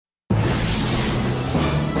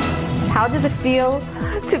How does it feel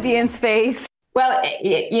to be in space? Well,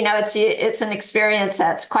 you know, it's an experience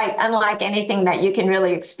that's quite unlike anything that you can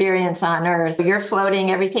really experience on Earth. You're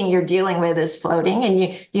floating, everything you're dealing with is floating, and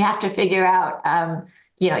you have to figure out,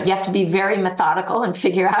 you know, you have to be very methodical and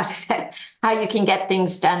figure out how you can get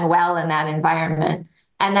things done well in that environment.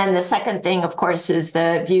 And then the second thing, of course, is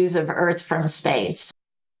the views of Earth from space.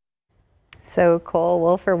 So cool.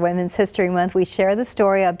 Well, for Women's History Month, we share the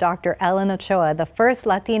story of Dr. Ellen Ochoa, the first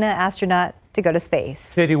Latina astronaut to go to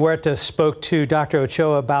space. Vicky Huerta spoke to Dr.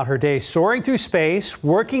 Ochoa about her day soaring through space,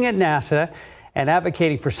 working at NASA, and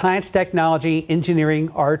advocating for science, technology, engineering,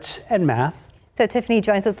 arts, and math. So Tiffany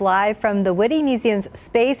joins us live from the Whitty Museum's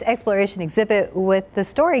Space Exploration exhibit with the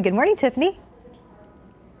story. Good morning, Tiffany.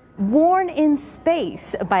 Born in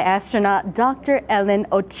Space by astronaut Dr. Ellen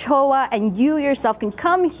Ochoa, and you yourself can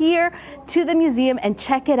come here to the museum and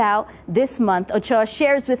check it out this month. Ochoa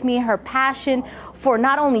shares with me her passion for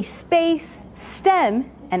not only space,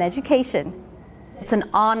 STEM, and education. It's an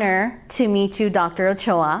honor to meet you, Dr.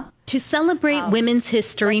 Ochoa. To celebrate Women's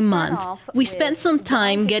History Month, we spent some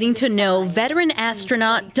time getting to know veteran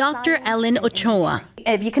astronaut Dr. Ellen Ochoa.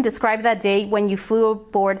 If you can describe that day when you flew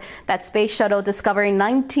aboard that space shuttle Discovery in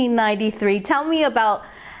 1993, tell me about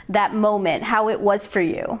that moment, how it was for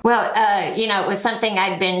you. Well, you know, it was something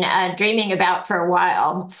I'd been dreaming about for a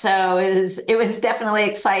while. So it was definitely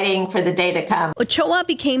exciting for the day to come. Ochoa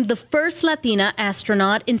became the first Latina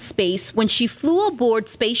astronaut in space when she flew aboard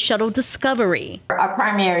Space Shuttle Discovery. Our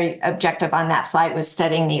primary objective on that flight was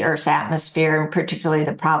studying the Earth's atmosphere, and particularly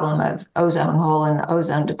the problem of ozone hole and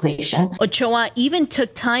ozone depletion. Ochoa even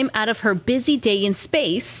took time out of her busy day in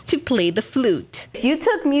space to play the flute. You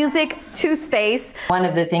took music to space. One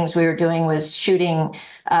of the things we were doing was shooting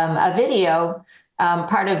a video,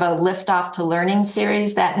 part of a Liftoff to Learning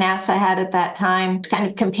series that NASA had at that time, kind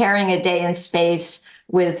of comparing a day in space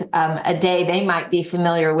with a day they might be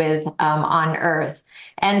familiar with on Earth.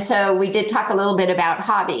 And so we did talk a little bit about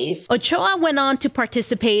hobbies. Ochoa went on to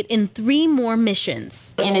participate in 3 more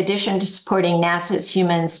missions. In addition to supporting NASA's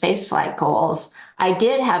human spaceflight goals, I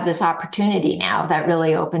did have this opportunity now that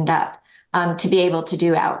really opened up. To be able to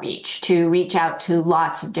do outreach, to reach out to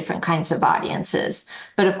lots of different kinds of audiences.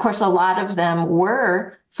 But of course, a lot of them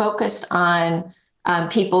were focused on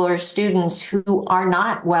people or students who are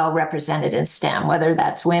not well represented in STEM, whether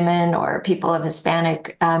that's women or people of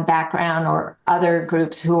Hispanic background or other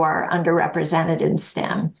groups who are underrepresented in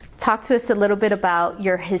STEM. Talk to us a little bit about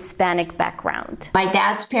your Hispanic background. My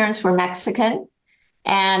dad's parents were Mexican.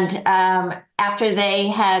 And after they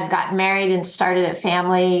had gotten married and started a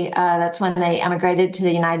family, that's when they emigrated to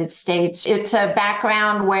the United States. It's a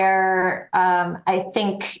background where I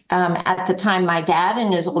think at the time my dad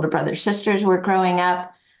and his older brothers, sisters were growing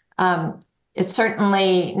up. It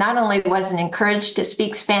certainly not only wasn't encouraged to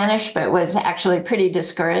speak Spanish, but was actually pretty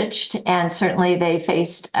discouraged. And certainly they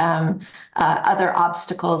faced other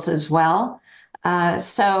obstacles as well.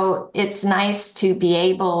 So it's nice to be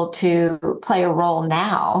able to play a role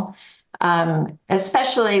now,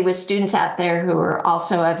 especially with students out there who are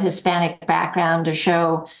also of Hispanic background, to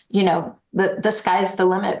show, you know, the sky's the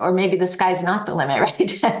limit, or maybe the sky's not the limit,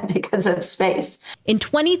 right? Because of space. In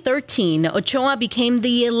 2013, Ochoa became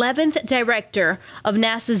the 11th director of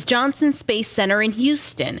NASA's Johnson Space Center in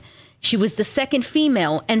Houston. She was the second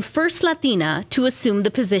female and first Latina to assume the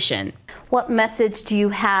position. What message do you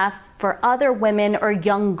have for other women or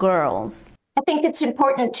young girls? I think it's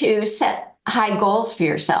important to set high goals for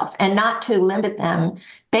yourself and not to limit them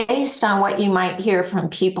based on what you might hear from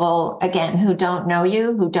people, again, who don't know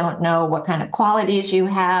you, who don't know what kind of qualities you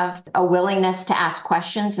have, a willingness to ask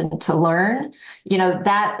questions and to learn. You know,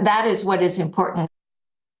 that is what is important.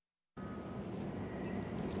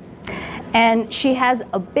 And she has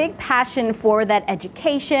a big passion for that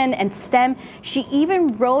education and STEM. She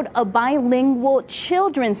even wrote a bilingual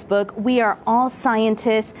children's book, We Are All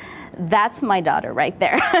Scientists. That's my daughter right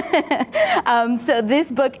there. So this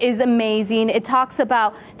book is amazing. It talks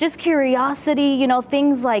about just curiosity, you know,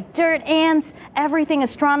 things like dirt, ants, everything,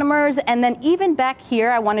 astronomers. And then even back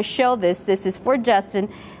here, I want to show this. This is for Justin.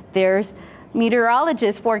 There's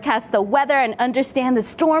meteorologists forecast the weather and understand the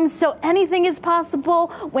storms, so anything is possible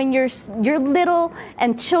when you're little,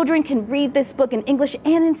 and children can read this book in English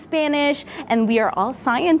and in Spanish, and we are all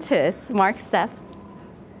scientists. Mark, Steph.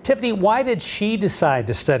 Tiffany, why did she decide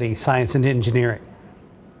to study science and engineering?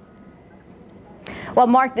 Well,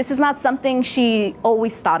 Mark, this is not something she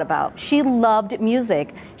always thought about. She loved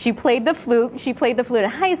music. She played the flute. She played the flute in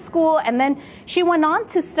high school, and then she went on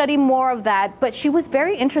to study more of that, but she was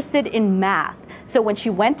very interested in math. So when she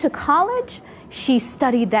went to college, she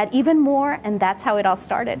studied that even more, and that's how it all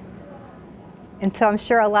started. And so I'm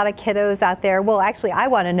sure a lot of kiddos out there, well, actually, I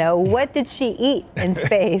want to know, what did she eat in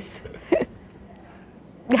space?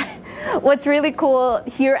 What's really cool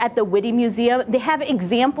here at the Whitty Museum, they have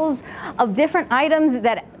examples of different items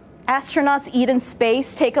that astronauts eat in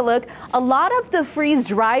space. Take a look. A lot of the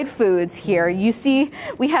freeze-dried foods here. You see,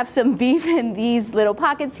 we have some beef in these little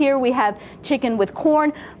pockets here. We have chicken with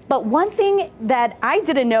corn. But one thing that I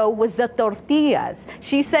didn't know was the tortillas.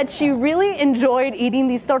 She said she really enjoyed eating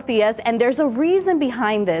these tortillas, and there's a reason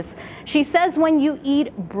behind this. She says when you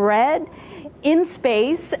eat bread in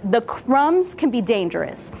space, the crumbs can be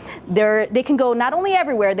dangerous. They can go not only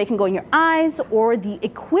everywhere, they can go in your eyes or the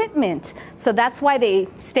equipment. So that's why they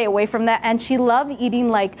stay away from that. And she loved eating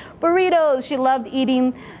like burritos. She loved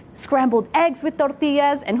eating scrambled eggs with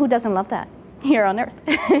tortillas. And who doesn't love that here on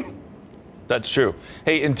Earth? That's true.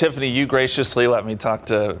 Hey, and Tiffany, you graciously let me talk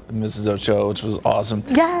to Mrs. Ochoa, which was awesome.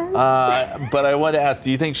 Yes. But I wanted to ask,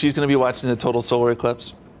 do you think she's going to be watching the total solar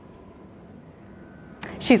eclipse?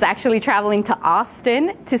 She's actually traveling to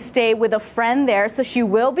Austin to stay with a friend there, so she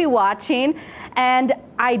will be watching. And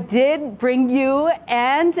I did bring you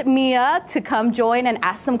and Mia to come join and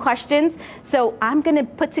ask some questions. So I'm going to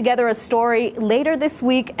put together a story later this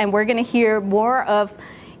week, and we're going to hear more of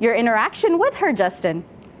your interaction with her, Justin.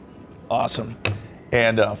 Awesome.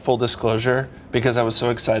 And full disclosure, because I was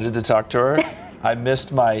so excited to talk to her, I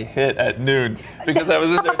missed my hit at noon because I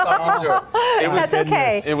was in there talking to her. That's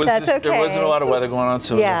okay. It was That's just, okay. there wasn't a lot of weather going on,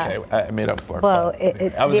 so it was okay. I made up for it. Well,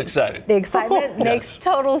 I was excited. The excitement makes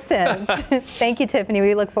total sense. Thank you, Tiffany.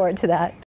 We look forward to that.